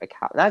like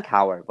not a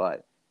coward,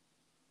 but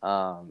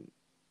um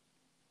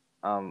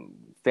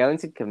failing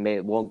to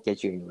commit won't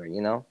get you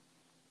anywhere.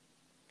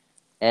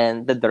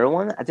 And the third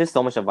one, there's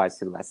so much advice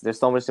to less. There's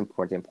so much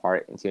important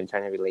part into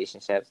internal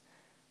relationships,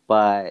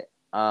 but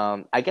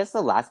I guess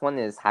the last one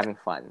is having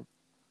fun.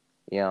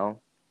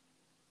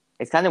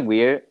 It's kind of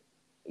weird.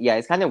 Yeah,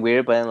 it's kind of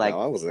weird, but like,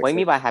 what I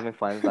mean by having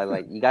fun is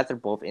like you guys are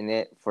both in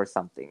it for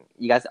something.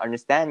 You guys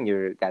understand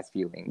your guys'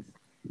 feelings,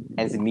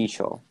 and it's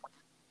mutual.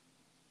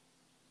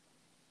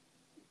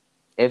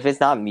 If it's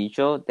not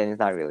mutual, then it's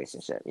not a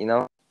relationship.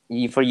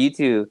 For you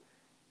to,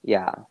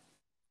 yeah.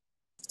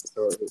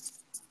 So it's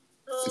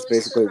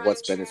basically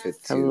what's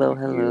benefit to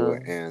you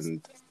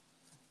and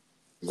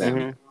them.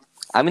 Mm-hmm.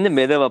 I'm in the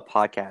middle of a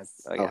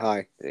podcast. Oh,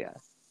 hi. Yeah.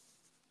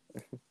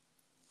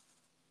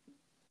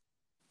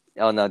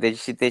 Oh no! Did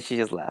she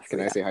just left?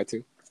 Can I say hi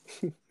too?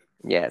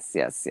 Yes.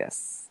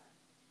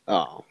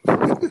 Oh.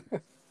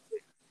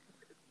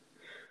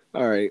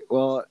 All right.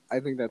 Well,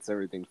 I think that's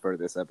everything for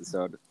this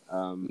episode.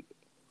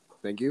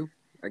 Thank you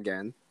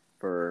again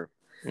for.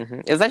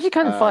 It was actually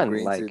kind of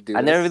fun. Like, I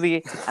never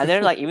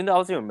like, even though I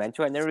was your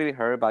mentor, I never really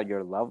heard about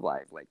your love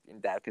life, like in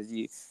depth, because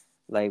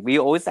we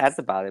always asked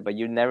about it, but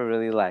you never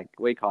really like,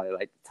 what do you call it?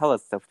 Like, tell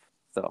us the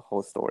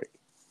whole story.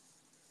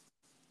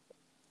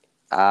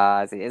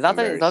 See, it's not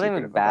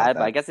even bad,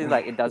 but I guess it's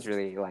like it does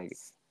really like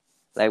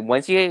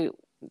once you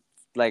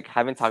like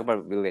haven't talked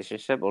about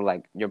relationship or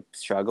like your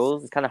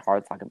struggles, it's kind of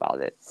hard to talk about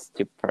it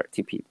to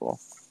people.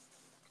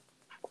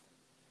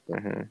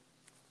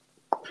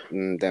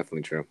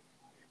 Definitely true.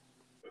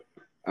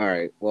 All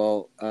right.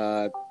 Well,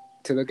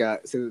 to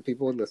the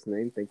people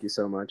listening, thank you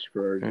so much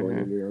for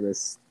joining me on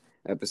this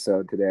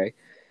episode today.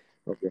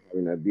 Hope you're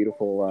having a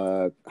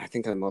beautiful. I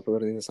think I'm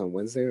uploading this on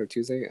Wednesday or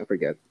Tuesday. I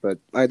forget, but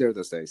either of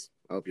those days.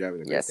 I hope you're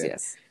having a great day.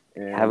 Yes.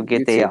 And have a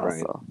good day,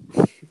 also.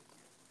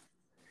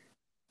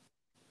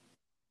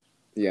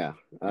 Yeah.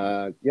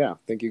 Yeah.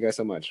 Thank you guys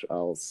so much.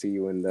 I'll see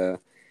you in the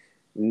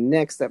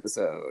next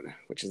episode,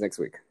 which is next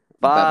week.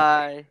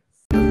 Bye.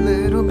 A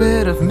little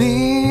bit of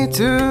me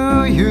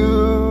to you.